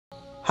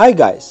Hi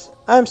guys,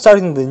 I am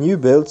starting the new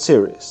build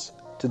series.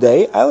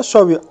 Today I'll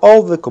show you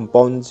all the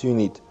components you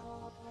need.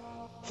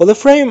 For the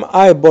frame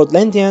I bought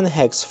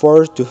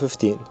Lantian215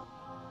 F3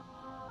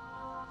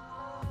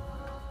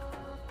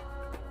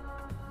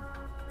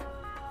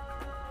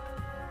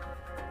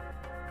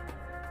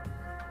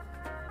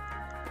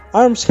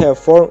 Arms have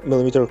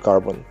 4mm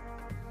carbon.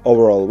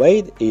 Overall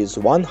weight is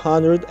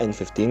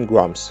 115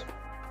 grams.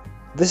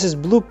 This is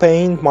blue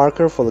paint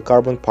marker for the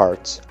carbon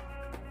parts.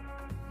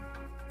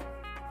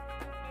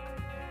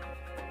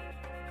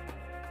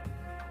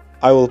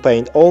 I will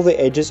paint all the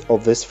edges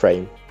of this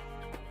frame.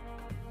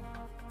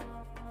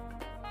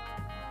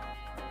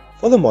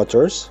 For the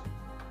motors,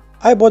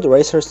 I bought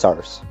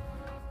Racerstars.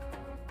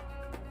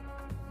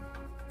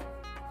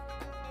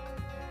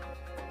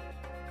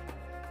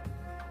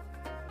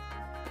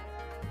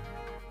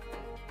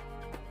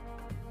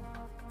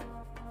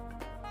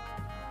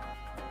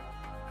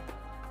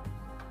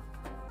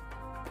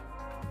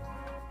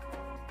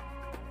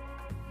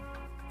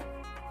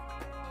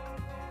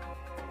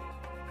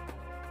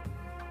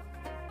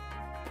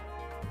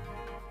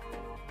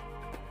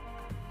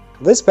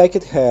 This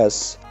packet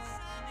has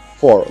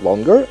 4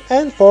 longer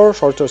and 4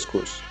 shorter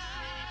screws.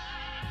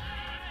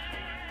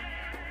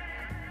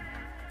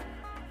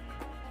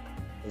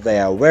 They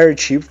are very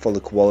cheap for the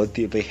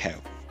quality they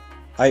have.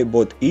 I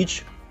bought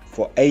each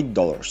for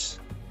 $8.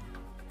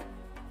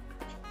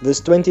 These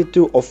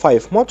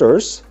 2205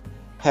 motors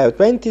have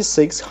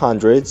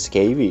 2600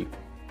 kV.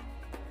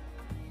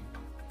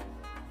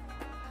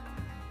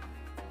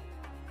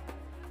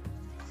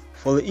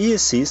 For the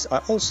ESCs I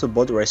also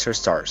bought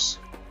Racerstars.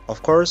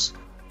 Of course,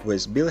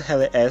 with Bill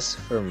Haley S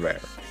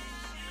firmware.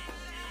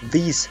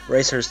 These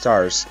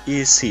Racerstars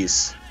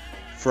ESCs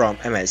from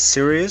MS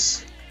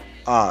series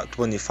are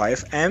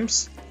 25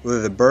 amps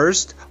with a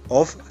burst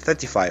of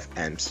 35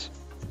 amps.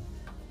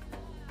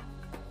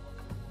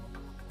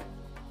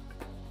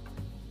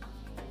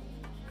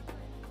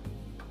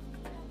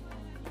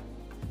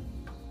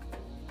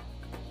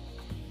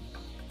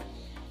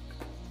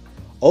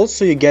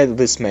 Also you get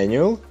this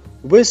manual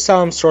with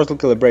some throttle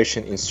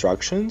calibration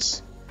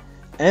instructions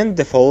and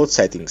default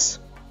settings.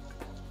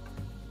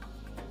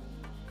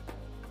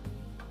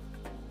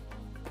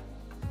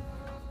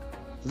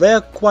 They are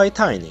quite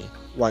tiny,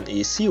 one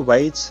ESC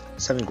weighs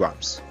 7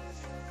 grams.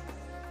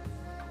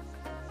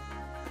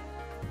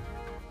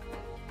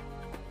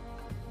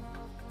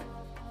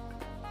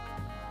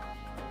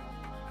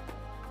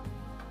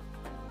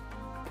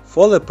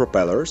 For the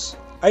propellers,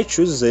 I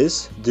choose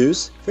these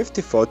Deuce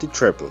 5040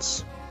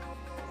 triples.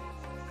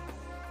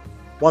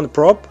 One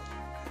prop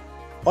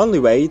only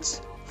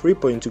weighs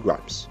 3.2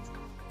 grams.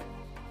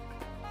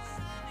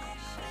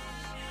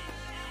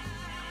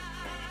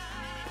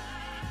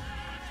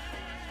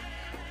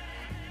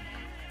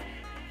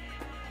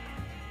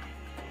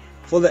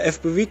 For the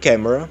FPV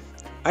camera,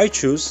 I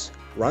choose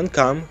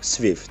Runcam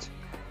Swift.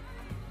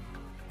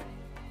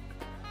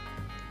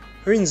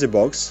 Here in the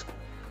box,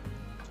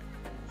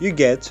 you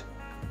get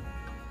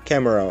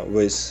camera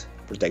with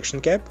protection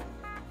cap,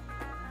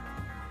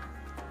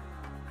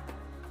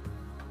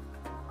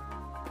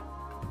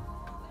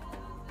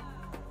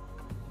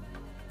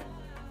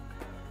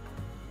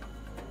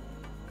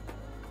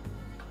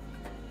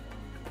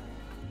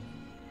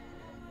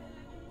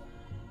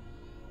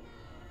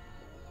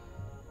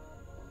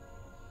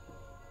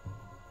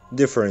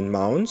 different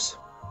mounts,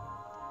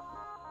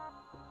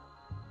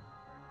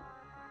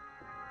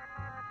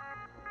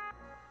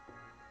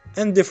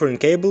 and different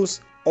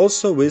cables,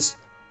 also with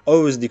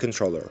OSD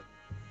controller.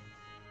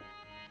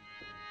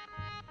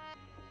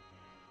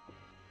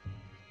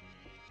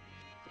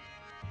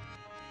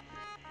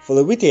 For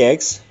the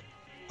VTX,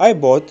 I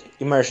bought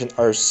Immersion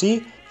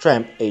RC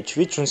Tramp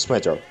HV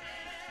transmitter.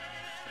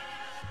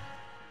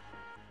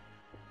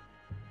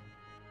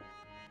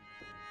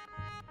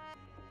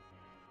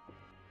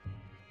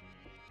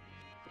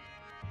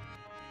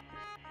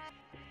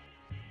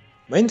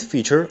 Main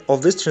feature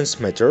of this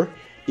transmitter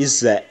is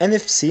the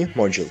NFC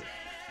module.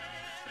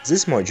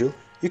 This module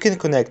you can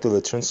connect to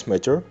the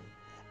transmitter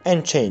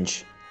and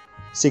change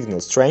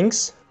signal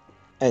strength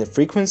and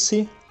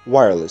frequency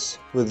wireless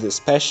with the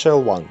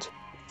special wand.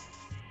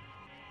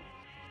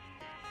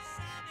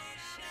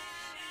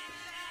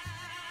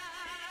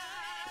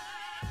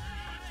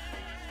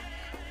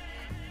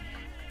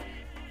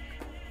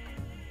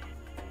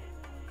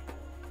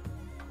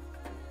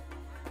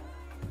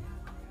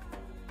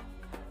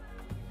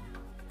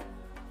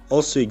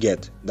 Also you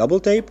get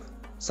double tape,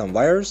 some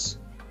wires,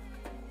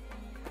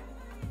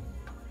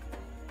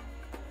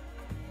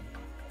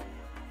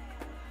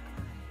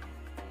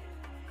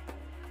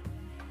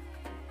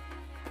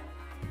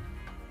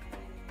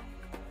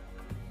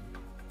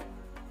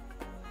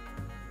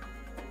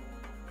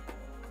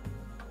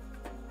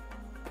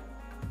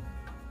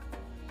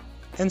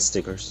 and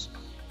stickers.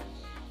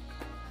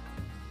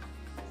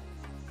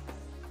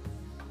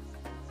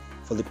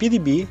 For the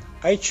PDB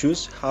I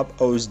choose Hub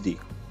OSD.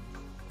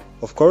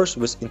 Of course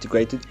with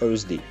integrated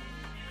OSD.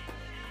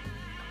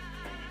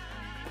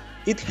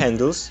 It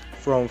handles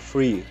from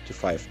 3 to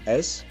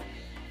 5S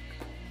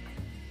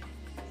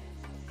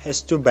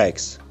has two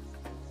bags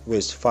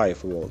with 5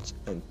 volts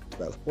and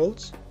 12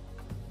 volts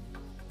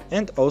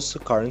and also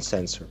current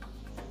sensor.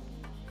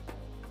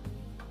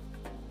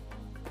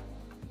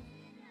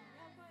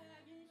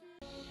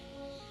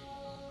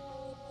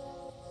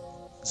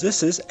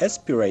 This is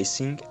SP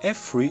Racing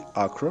F3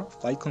 Acro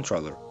flight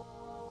controller.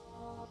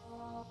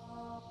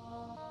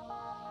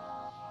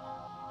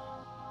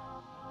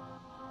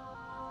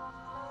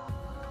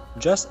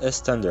 Just a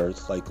standard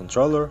flight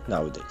controller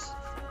nowadays.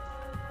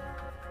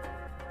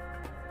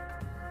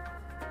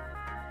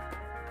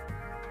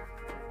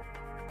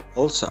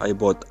 Also, I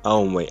bought a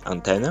one-way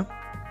antenna,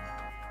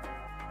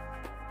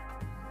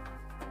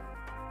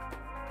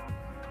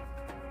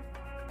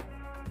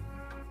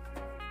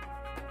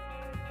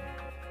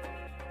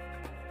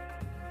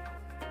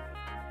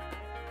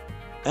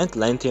 and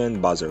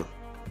Lantian buzzer.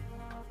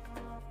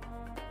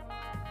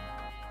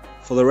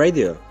 For the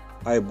radio,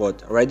 I bought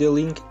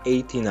RadioLink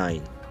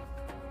 89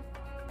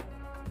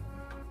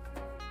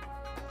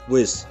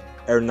 with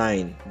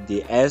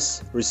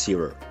R9DS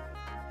receiver.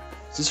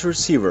 This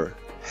receiver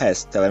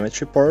has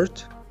telemetry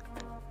port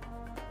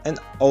and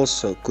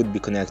also could be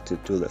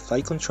connected to the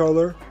flight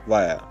controller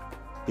via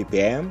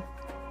PPM,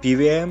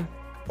 PVM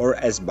or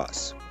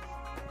S-Bus.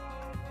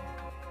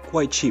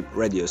 Quite cheap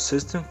radio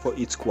system for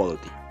its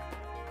quality.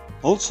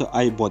 Also,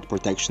 I bought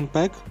protection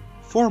pack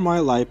for my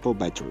LiPo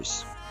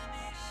batteries.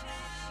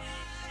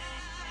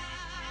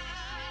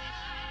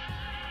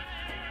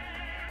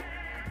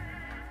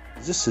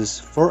 This is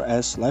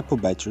 4S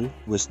LiPo battery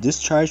with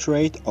discharge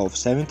rate of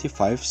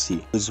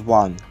 75C with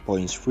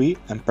 1.3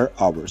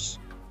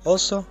 Ah.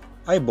 Also,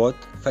 I bought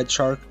Fat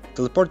Shark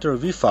Teleporter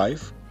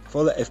V5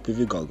 for the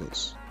FPV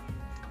goggles.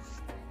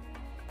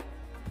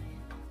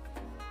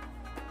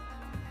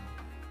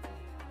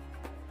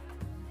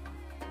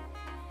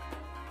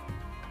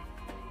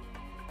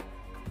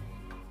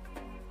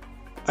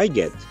 I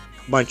get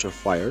bunch of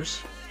wires,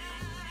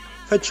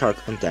 Fat Shark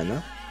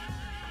antenna,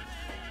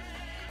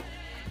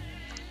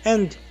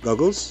 and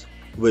goggles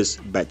with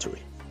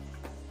battery.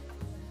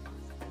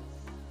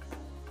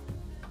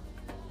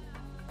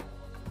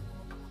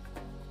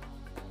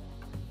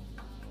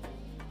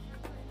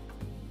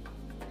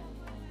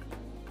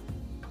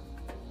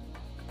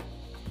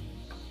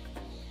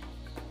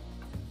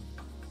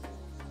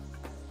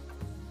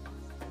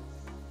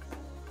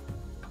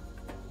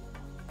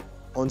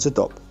 On the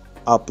top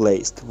are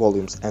placed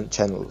volumes and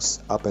channels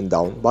up and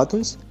down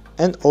buttons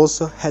and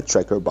also head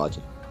tracker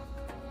button.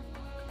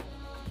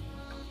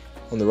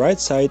 On the right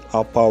side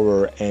are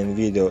power and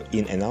video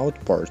in and out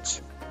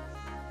ports.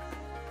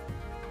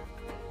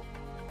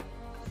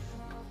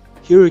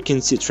 Here you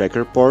can see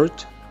tracker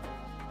port,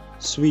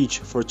 switch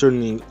for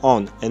turning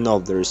on and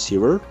off the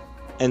receiver,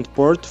 and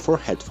port for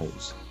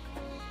headphones.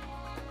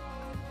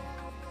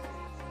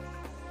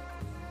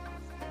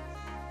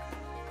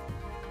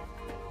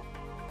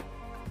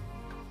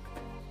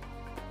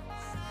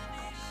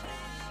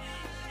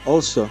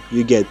 Also,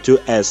 you get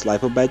 2S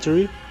LiPo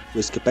battery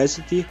with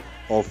capacity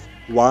of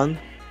 1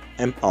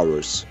 Ah.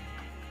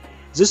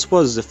 This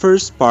was the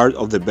first part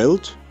of the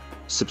build.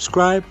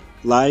 Subscribe,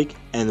 like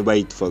and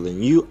wait for the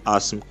new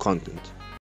awesome content.